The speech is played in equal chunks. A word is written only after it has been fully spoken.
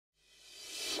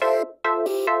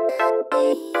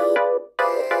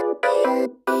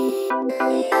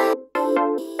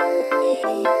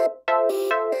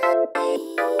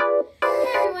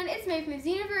everyone, it's Maeve from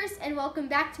Universe and welcome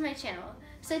back to my channel.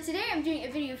 So today I'm doing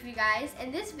a video for you guys,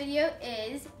 and this video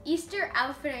is Easter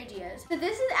outfit ideas. So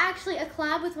this is actually a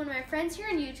collab with one of my friends here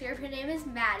on YouTube. Her name is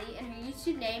Maddie and her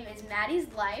YouTube name is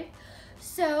Maddie's Life.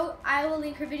 So I will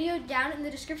link her video down in the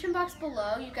description box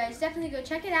below. You guys definitely go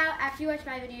check it out after you watch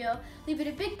my video. Leave it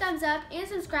a big thumbs up and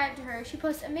subscribe to her. She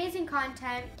posts amazing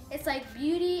content. It's like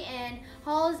beauty and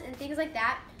hauls and things like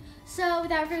that. So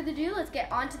without further ado, let's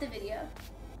get on to the video.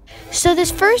 So this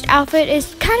first outfit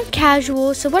is kind of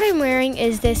casual. So what I'm wearing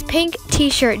is this pink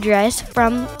t-shirt dress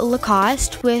from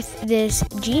Lacoste with this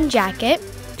jean jacket.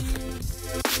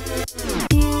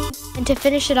 And to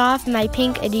finish it off, my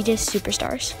pink Adidas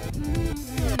Superstars.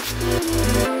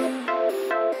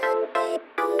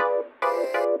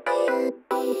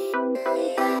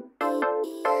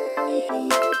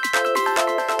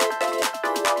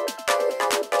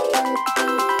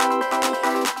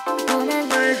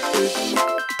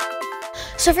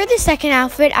 So for the second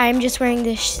outfit, I'm just wearing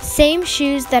the same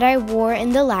shoes that I wore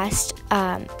in the last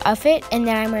outfit, and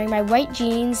then I'm wearing my white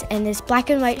jeans and this black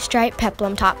and white striped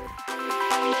peplum top.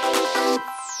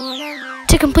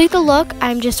 To complete the look,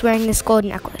 I'm just wearing this gold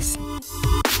necklace.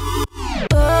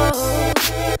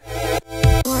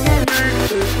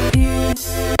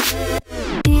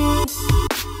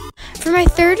 For my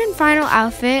third and final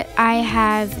outfit, I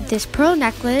have this pearl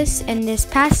necklace and this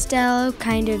pastel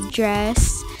kind of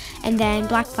dress, and then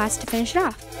black flats to finish it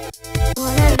off.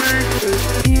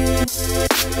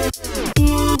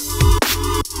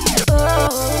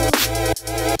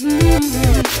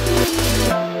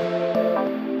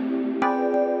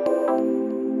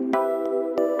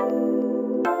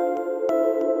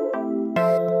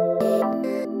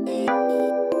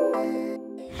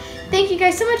 Thank you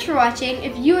guys so much for watching.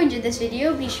 If you enjoyed this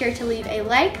video, be sure to leave a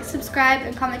like, subscribe,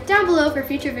 and comment down below for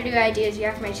future video ideas you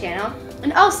have for my channel.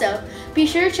 And also, be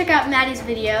sure to check out Maddie's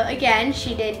video. Again,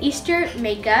 she did Easter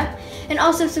makeup. And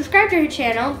also subscribe to her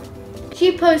channel.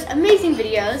 She posts amazing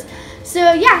videos.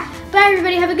 So yeah, bye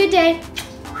everybody, have a good day.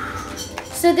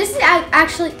 So this is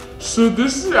actually... Hey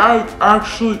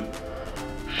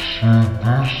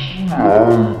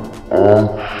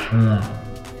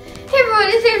everyone,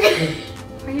 it's Maeve.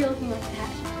 Are you looking like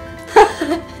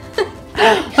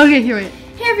that? Okay, here, wait.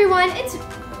 Hey everyone, it's...